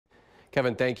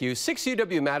Kevin, thank you. 6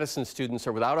 UW-Madison students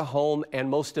are without a home and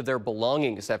most of their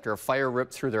belongings after a fire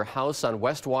ripped through their house on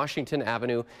West Washington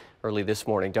Avenue early this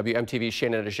morning. WMTV's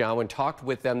Shayna Dejawan talked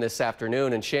with them this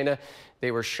afternoon, and Shayna,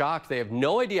 they were shocked. They have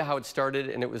no idea how it started,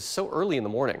 and it was so early in the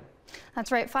morning. That's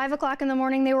right, 5 o'clock in the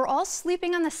morning. They were all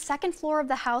sleeping on the second floor of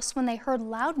the house when they heard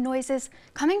loud noises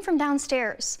coming from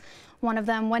downstairs. One of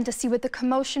them went to see what the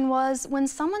commotion was when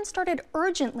someone started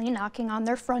urgently knocking on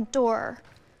their front door.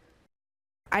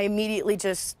 I immediately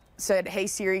just said, "Hey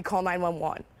Siri, call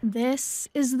 911. This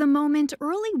is the moment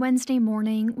early Wednesday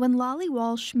morning when Lolly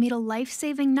Walsh made a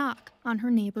life-saving knock on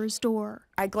her neighbor's door.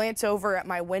 I glance over at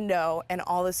my window and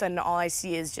all of a sudden all I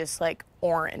see is just like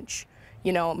orange.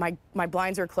 You know, my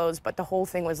blinds are closed, but the whole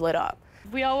thing was lit up.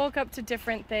 We all woke up to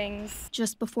different things.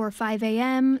 Just before 5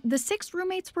 a.m., the 6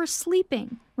 roommates were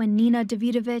sleeping when Nina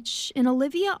Davidovich and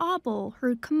Olivia Auble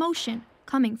heard commotion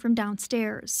coming from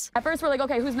downstairs. At first, we're like,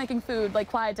 okay, who's making food? Like,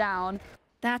 quiet down.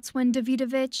 That's when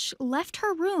Davidovich left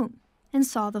her room and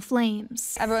saw the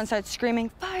flames. Everyone started screaming,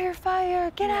 "Fire,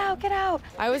 fire, get out, get out."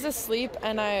 I was asleep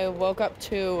and I woke up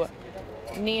to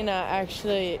Nina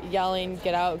actually yelling,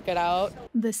 "Get out, get out."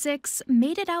 The 6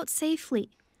 made it out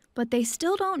safely, but they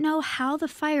still don't know how the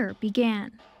fire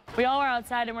began. We all were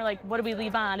outside and we're like, what did we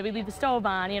leave on? Did we leave the stove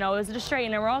on? You know, was it a straight?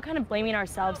 And we're all kind of blaming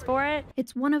ourselves for it.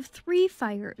 It's one of 3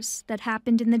 fires that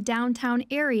happened in the downtown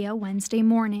area Wednesday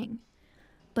morning.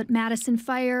 But Madison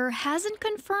Fire hasn't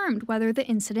confirmed whether the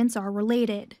incidents are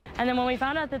related. And then when we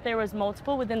found out that there was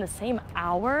multiple within the same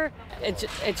hour, It's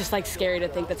just like scary to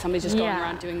think that somebody's just going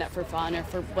around doing that for fun or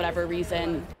for whatever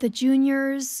reason. The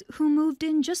juniors, who moved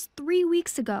in just 3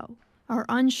 weeks ago, are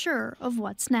unsure of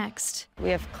what's next.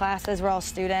 We have classes, we're all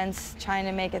students trying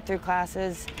to make it through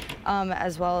classes,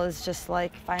 as well as just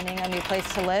like finding a new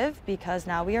place to live because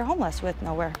now we are homeless with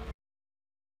nowhere.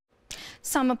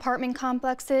 Some apartment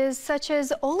complexes, such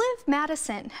as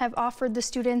UW-Madison, have offered the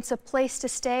students a place to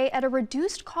stay at a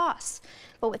reduced cost.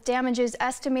 But with damages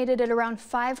estimated at around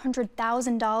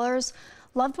 $500,000,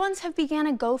 loved ones have begun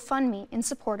a GoFundMe in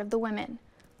support of the women.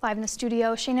 Live in the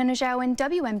studio, Shayna Dejawan,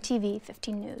 WMTV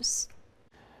 15 News.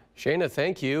 Shayna,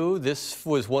 thank you. This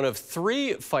was one of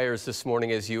 3 fires this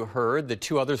morning, as you heard. The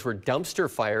 2 others were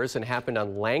dumpster fires and happened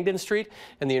on Langdon Street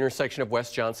and the intersection of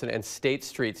West Johnson and State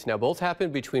Streets. Now, both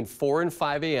happened between 4 and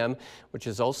 5 a.m., which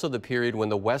is also the period when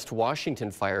the West Washington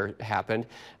fire happened.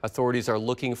 Authorities are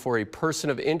looking for a person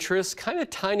of interest, kind of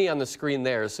tiny on the screen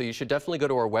there, so you should definitely go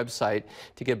to our website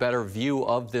to get a better view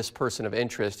of this person of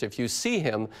interest. If you see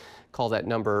him, call that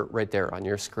number right there on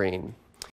your screen.